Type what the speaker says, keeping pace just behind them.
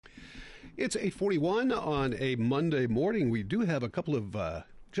It's 8:41 on a Monday morning. We do have a couple of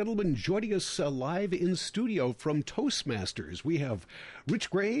gentlemen joining us live in studio from Toastmasters. We have Rich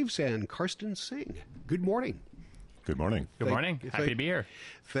Graves and Karsten Singh. Good morning. Good morning. Good morning. Happy to be here.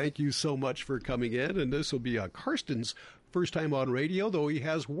 Thank you so much for coming in. And this will be Karsten's first time on radio, though he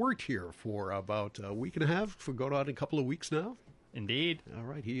has worked here for about a week and a half. We're going on a couple of weeks now. Indeed. All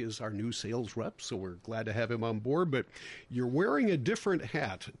right. He is our new sales rep, so we're glad to have him on board. But you're wearing a different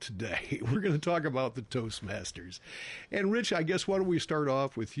hat today. We're going to talk about the Toastmasters. And, Rich, I guess why don't we start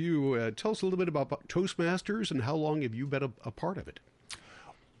off with you? Tell us a little bit about Toastmasters and how long have you been a part of it?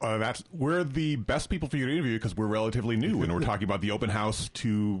 We're the best people for you to interview because we're relatively new, and we're talking about the open house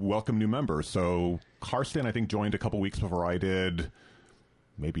to welcome new members. So Karsten, I think, joined a couple weeks before I did,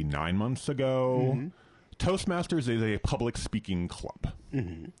 maybe 9 months ago. Mm-hmm. Toastmasters is a public speaking club.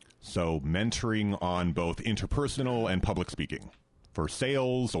 Mm-hmm. So mentoring on both interpersonal and public speaking for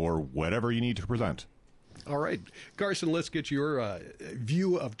sales or whatever you need to present. All right. Karsten, let's get your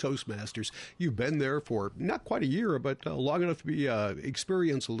view of Toastmasters. You've been there for not quite a year, but long enough to be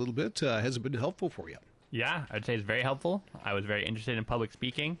experienced a little bit. Has it been helpful for you? Yeah, I'd say it's very helpful. I was very interested in public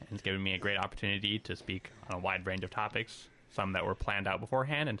speaking, and it's given me a great opportunity to speak on a wide range of topics, some that were planned out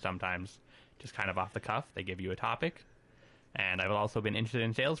beforehand, and sometimes just kind of off the cuff. They give you a topic. And I've also been interested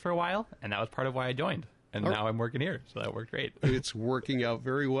in sales for a while, and that was part of why I joined. And now I'm working here, so that worked great. It's working out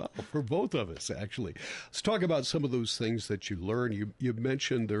very well for both of us, actually. Let's talk about some of those things that you learn. You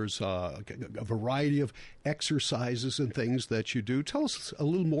mentioned there's a variety of exercises and things that you do. Tell us a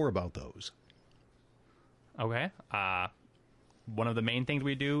little more about those. Okay. One of the main things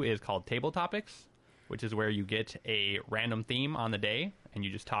we do is called table topics, which is where you get a random theme on the day, and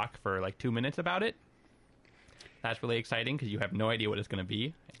you just talk for like 2 minutes about it. That's really exciting because you have no idea what it's going to be,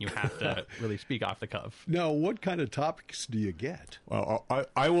 and you have to really speak off the cuff. Now, what kind of topics do you get? Well,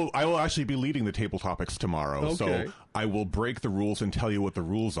 I will actually be leading the table topics tomorrow, okay. So I will break the rules and tell you what the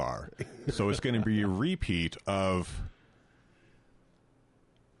rules are. So it's going to be a repeat of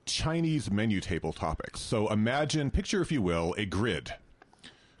Chinese menu table topics. So picture, if you will, a grid.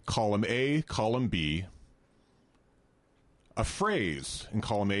 Column A, column B, a phrase in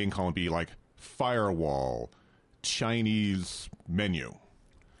column A and column B, like firewall, Chinese menu.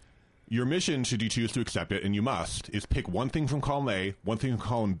 Your mission, should you choose to accept it, and you must, is pick one thing from column A, one thing from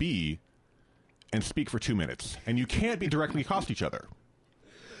column B, and speak for 2 minutes. And you can't be directly across each other.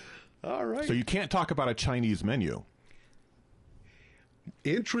 All right. So you can't talk about a Chinese menu.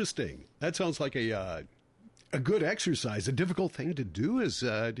 Interesting. That sounds like a good exercise. A difficult thing to do is,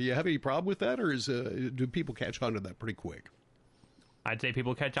 do you have any problem with that, or do people catch on to that pretty quick? I'd say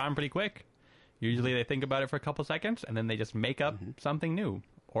people catch on pretty quick. Usually they think about it for a couple seconds, and then they just make up something new.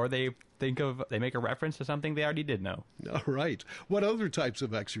 Or they make a reference to something they already did know. All right. What other types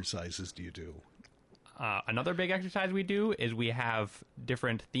of exercises do you do? Another big exercise we do is we have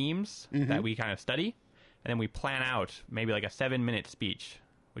different themes that we kind of study, and then we plan out maybe like a 7-minute speech,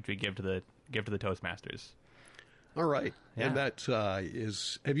 which we give to the Toastmasters. All right. Yeah. And that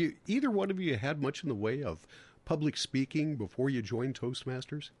have you, either one of you, had much in the way of public speaking before you joined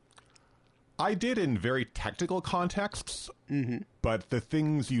Toastmasters? I did in very technical contexts, but the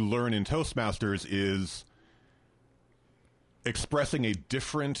things you learn in Toastmasters is expressing a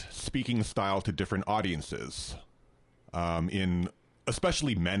different speaking style to different audiences.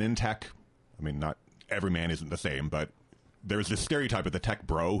 Especially men in tech. I mean, not every man isn't the same, but there's this stereotype of the tech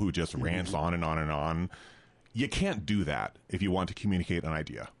bro who just rants on and on and on. You can't do that if you want to communicate an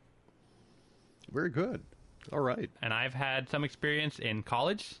idea. Very good. All right. And I've had some experience in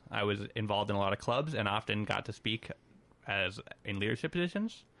college. I was involved in a lot of clubs and often got to speak in leadership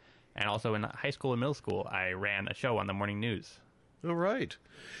positions. And also in high school and middle school, I ran a show on the morning news. All right.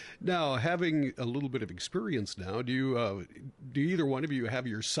 Now, having a little bit of experience now, do either one of you have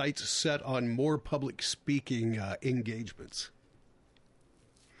your sights set on more public speaking engagements?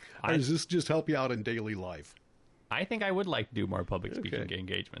 Or does this just help you out in daily life? I think I would like to do more public speaking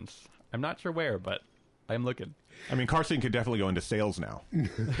engagements. I'm not sure where, but I'm looking. I mean, Karsten could definitely go into sales now.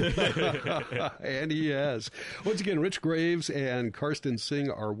 And he has. Once again, Rich Graves and Karsten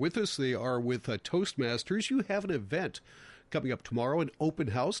Singh are with us. They are with Toastmasters. You have an event coming up tomorrow, an open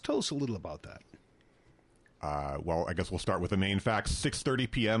house. Tell us a little about that. Well, I guess we'll start with the main facts.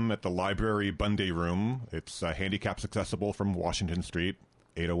 6:30 p.m. at the library Bunday Room. It's handicaps accessible from Washington Street,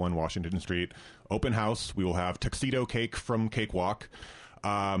 801 Washington Street. Open house. We will have tuxedo cake from Cakewalk.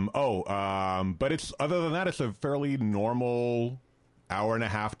 But it's, other than that, it's a fairly normal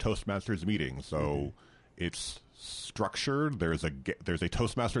hour-and-a-half Toastmasters meeting. So it's structured. There's a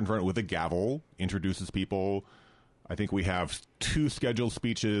Toastmaster in front with a gavel, introduces people. I think we have 2 scheduled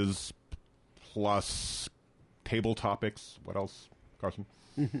speeches plus table topics. What else, Karsten?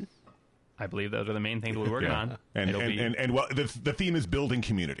 I believe those are the main things we're working on. And well, the theme is building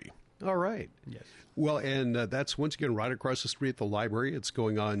community. All right. Yes. Well, and that's once again right across the street at the library. It's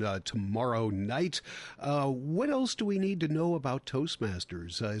going on tomorrow night. What else do we need to know about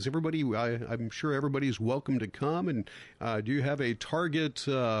Toastmasters? Is everybody? I'm sure everybody's welcome to come. And do you have a target,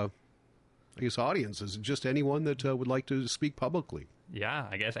 audience? Is it just anyone that would like to speak publicly? Yeah,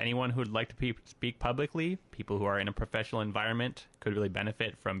 I guess anyone who would like to speak publicly, people who are in a professional environment, could really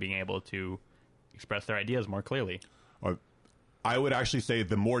benefit from being able to express their ideas more clearly. I would actually say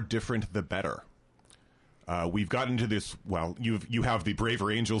the more different, the better. We've gotten into this. Well, you have the Braver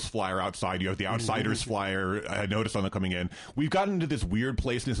Angels flyer outside. You have the Outsiders flyer. I noticed on the coming in. We've gotten into this weird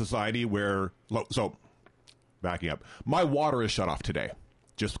place in society where. So, backing up, my water is shut off today,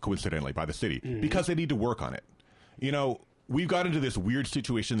 just coincidentally by the city because they need to work on it. You know, we've got into this weird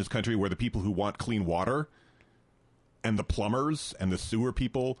situation in this country where the people who want clean water, and the plumbers and the sewer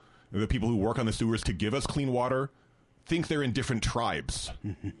people, the people who work on the sewers to give us clean water, think they're in different tribes.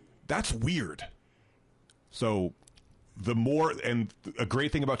 That's weird. So the more, and a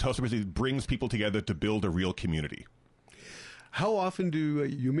great thing about Toastmasters is it brings people together to build a real community. How often do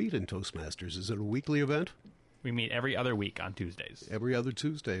you meet in Toastmasters? Is it a weekly event? We meet every other week on Tuesdays. Every other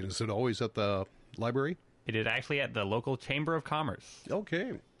Tuesday. And is it always at the library? It is actually at the local Chamber of Commerce.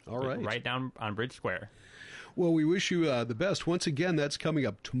 Okay. All right. Right down on Bridge Square. Well, we wish you the best. Once again, that's coming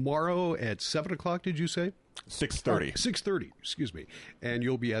up tomorrow at 7 o'clock, did you say? 6:30. 6:30, excuse me. And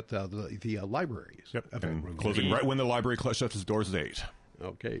you'll be at the libraries. Yep. And closing right when the library shuts its doors at 8.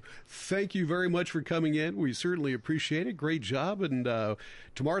 Okay. Thank you very much for coming in. We certainly appreciate it. Great job. And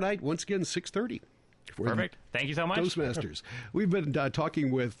tomorrow night, once again, 6:30. Perfect. Thank you so much. Toastmasters. We've been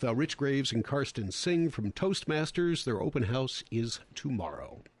talking with Rich Graves and Karsten Singh from Toastmasters. Their open house is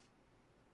tomorrow.